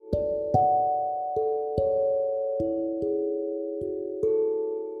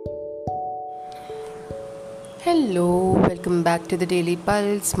Hello, welcome back to the Daily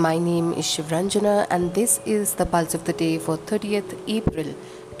Pulse. My name is Shivranjana, and this is the Pulse of the Day for 30th April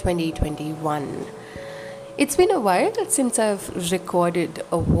 2021. It's been a while since I've recorded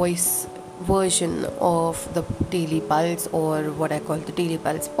a voice version of the Daily Pulse, or what I call the Daily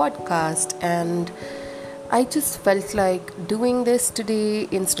Pulse podcast, and I just felt like doing this today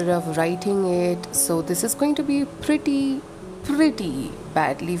instead of writing it. So this is going to be pretty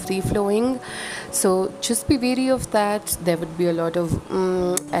badly free flowing. So just be wary of that. There would be a lot of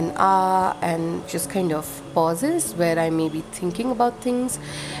and and just kind of pauses where I may be thinking about things,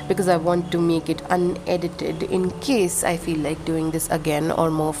 because I want to make it unedited in case I feel like doing this again or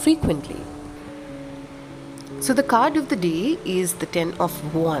more frequently. So the card of the day is the Ten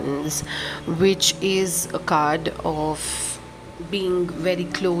of Wands, which is a card of being very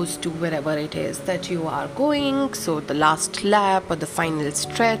close to wherever it is that you are going. So the last lap or the final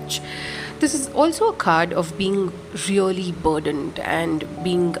stretch. This is also a card of being really burdened and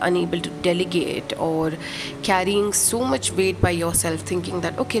being unable to delegate, or carrying so much weight by yourself, thinking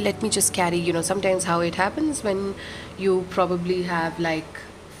that, okay, let me just carry, sometimes how it happens when you probably have like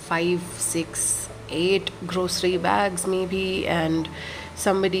 5, 6, 8 grocery bags maybe, and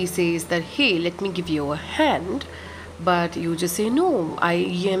somebody says that, hey, let me give you a hand, but you just say, no, I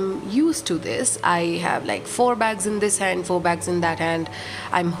am used to this. I have like 4 bags in this hand, 4 bags in that hand.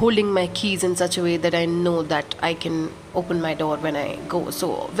 I'm holding my keys in such a way that I know that I can open my door when I go.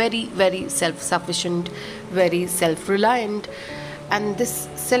 So very self-sufficient, very self-reliant. And this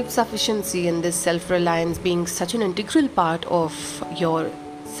self-sufficiency and this self-reliance being such an integral part of your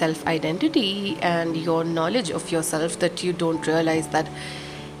self-identity and your knowledge of yourself, that you don't realize that,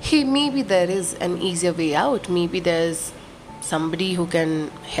 hey, maybe there is an easier way out. Maybe there's somebody who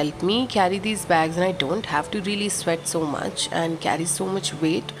can help me carry these bags, and I don't have to really sweat so much and carry so much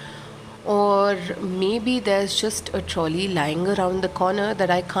weight. Or maybe there's just a trolley lying around the corner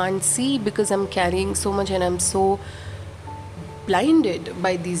that I can't see because I'm carrying so much, and I'm so blinded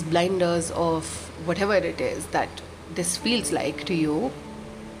by these blinders of whatever it is that this feels like to you,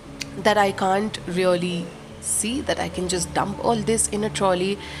 that I can't really see that I can just dump all this in a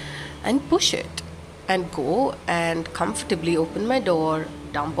trolley and push it and go and comfortably open my door,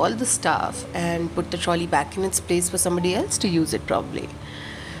 dump all the stuff, and put the trolley back in its place for somebody else to use it probably.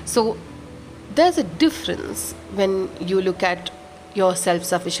 So there's a difference when you look at your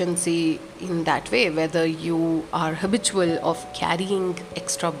self-sufficiency in that way, whether you are habitual of carrying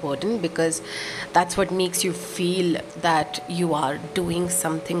extra burden because that's what makes you feel that you are doing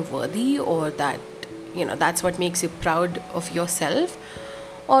something worthy, or that that's what makes you proud of yourself,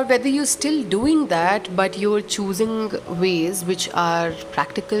 or whether you're still doing that but you're choosing ways which are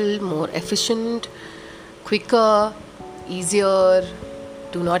practical, more efficient, quicker, easier,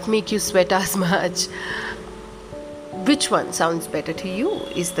 do not make you sweat as much. Which one sounds better to you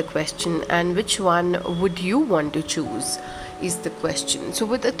is the question, and which one would you want to choose is the question. So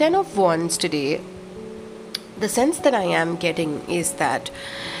with the Ten of Wands today, the sense that I am getting is that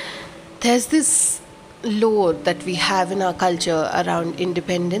there's this load that we have in our culture around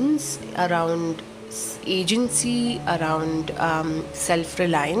independence, around agency, around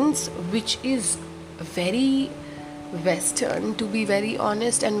self-reliance, which is very Western, to be very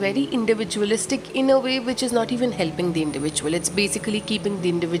honest, and very individualistic in a way which is not even helping the individual. It's basically keeping the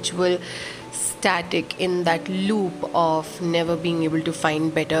individual static in that loop of never being able to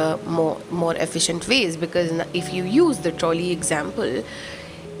find better, more efficient ways. Because if you use the trolley example,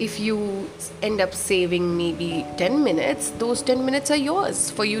 if you end up saving maybe 10 minutes, those 10 minutes are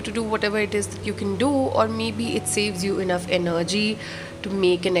yours for you to do whatever it is that you can do. Or maybe it saves you enough energy to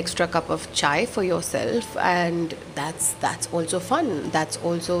make an extra cup of chai for yourself, and that's also fun. That's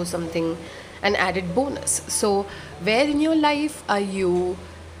also something, an added bonus. So where in your life are you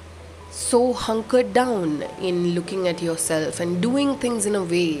so hunkered down in looking at yourself and doing things in a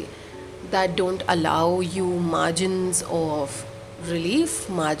way that don't allow you margins of relief,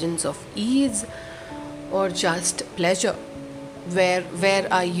 margins of ease, or just pleasure? Where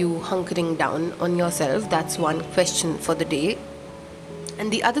are you hunkering down on yourself? That's one question for the day.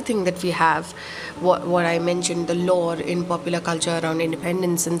 And the other thing that we have, what I mentioned, the lore in popular culture around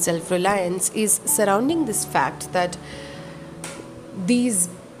independence and self-reliance, is surrounding this fact that these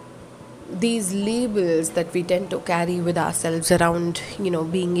labels that we tend to carry with ourselves around,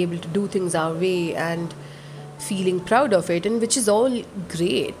 being able to do things our way and feeling proud of it, and which is all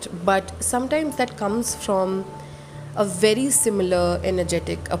great, but sometimes that comes from a very similar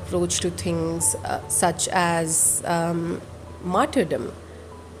energetic approach to things, such as martyrdom.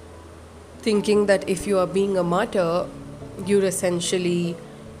 Thinking that if you are being a martyr, you're essentially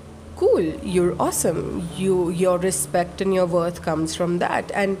cool, you're awesome, your respect and your worth comes from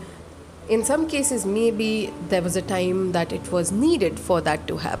that. And in some cases, maybe there was a time that it was needed for that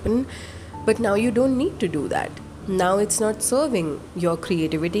to happen, but now you don't need to do that. Now it's not serving your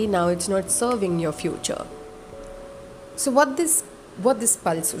creativity, now it's not serving your future. So what this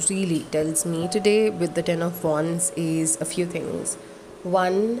pulse really tells me today with the 10 of wands is a few things.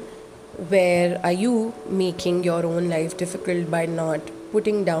 One, where are you making your own life difficult by not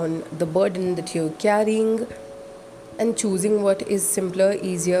putting down the burden that you're carrying and choosing what is simpler,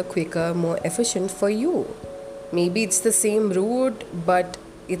 easier, quicker, more efficient for you? Maybe it's the same route, but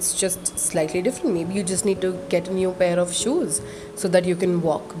it's just slightly different. Maybe you just need to get a new pair of shoes so that you can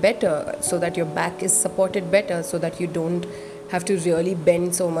walk better, so that your back is supported better, so that you don't have to really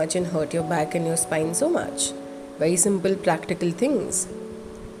bend so much and hurt your back and your spine so much. Very simple, practical things.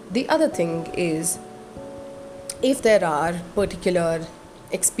 The other thing is, if there are particular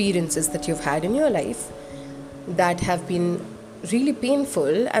experiences that you've had in your life that have been really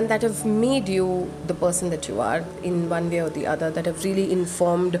painful and that have made you the person that you are in one way or the other, that have really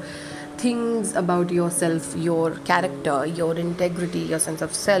informed things about yourself, your character, your integrity, your sense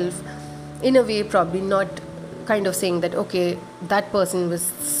of self, in a way, probably not kind of saying that, okay, that person was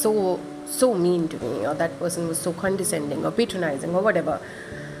so mean to me, or that person was so condescending or patronizing or whatever.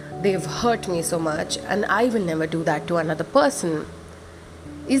 They've hurt me so much and I will never do that to another person.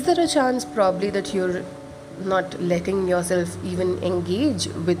 Is there a chance probably that you're not letting yourself even engage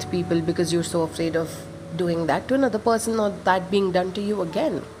with people because you're so afraid of doing that to another person or that being done to you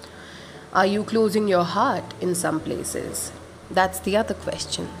again? Are you closing your heart in some places? That's the other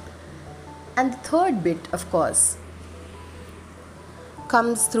question. And the third bit, of course,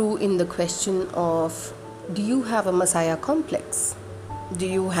 comes through in the question of, do you have a messiah complex? Do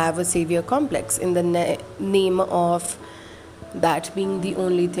you have a savior complex in the name of that being the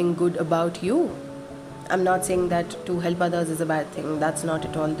only thing good about you? I'm not saying that to help others is a bad thing. That's not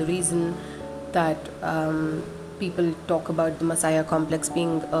at all the reason that people talk about the messiah complex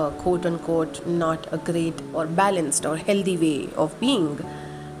being a quote unquote not a great or balanced or healthy way of being.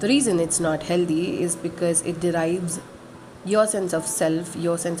 The reason it's not healthy is because it derives your sense of self,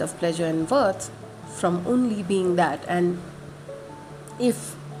 your sense of pleasure and worth from only being that. And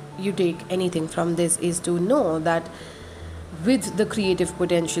if you take anything from this, is to know that with the creative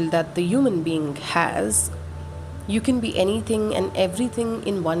potential that the human being has, you can be anything and everything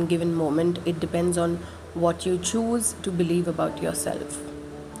in one given moment. It depends on what you choose to believe about yourself.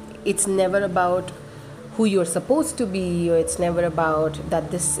 It's never about who you're supposed to be, or it's never about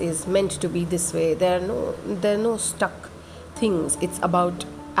that this is meant to be this way. There are no stuck things. It's about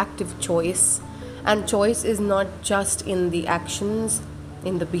active choice, and choice is not just in the actions,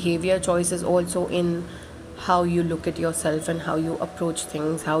 in the behavior. Choice is also in how you look at yourself and how you approach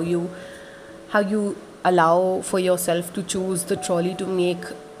things, how you allow for yourself to choose the trolley to make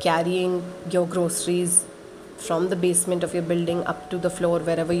carrying your groceries from the basement of your building up to the floor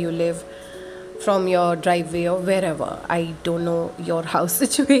wherever you live, from your driveway or wherever. I don't know your house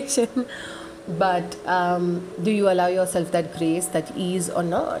situation, but do you allow yourself that grace, that ease or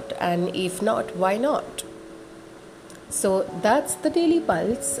not? And if not, why not? So that's the Daily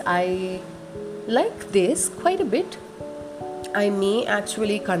Pulse. I like this quite a bit. I may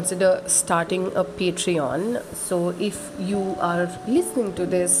actually consider starting a Patreon. So if you are listening to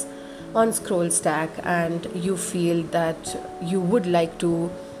this on Scroll Stack and you feel that you would like to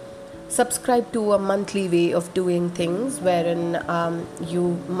subscribe to a monthly way of doing things, wherein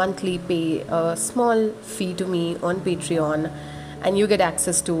you monthly pay a small fee to me on Patreon and you get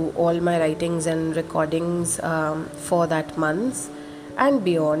access to all my writings and recordings for that month and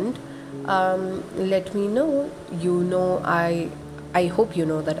beyond. Let me know. I hope you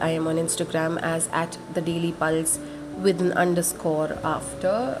know that I am on Instagram as at the Daily Pulse with an underscore after.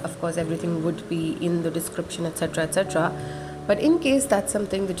 Of course, everything would be in the description, etc., etc. But in case that's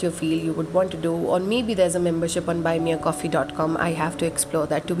something that you feel you would want to do, or maybe there's a membership on buymeacoffee.com, I have to explore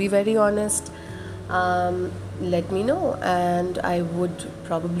that, to be very honest. Let me know, and I would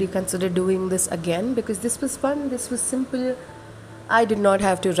probably consider doing this again, because this was fun, this was simple. I did not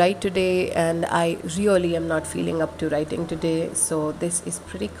have to write today, and I really am not feeling up to writing today, so this is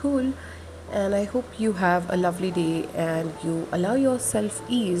pretty cool. And I hope you have a lovely day and you allow yourself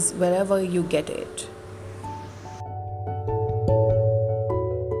ease wherever you get it.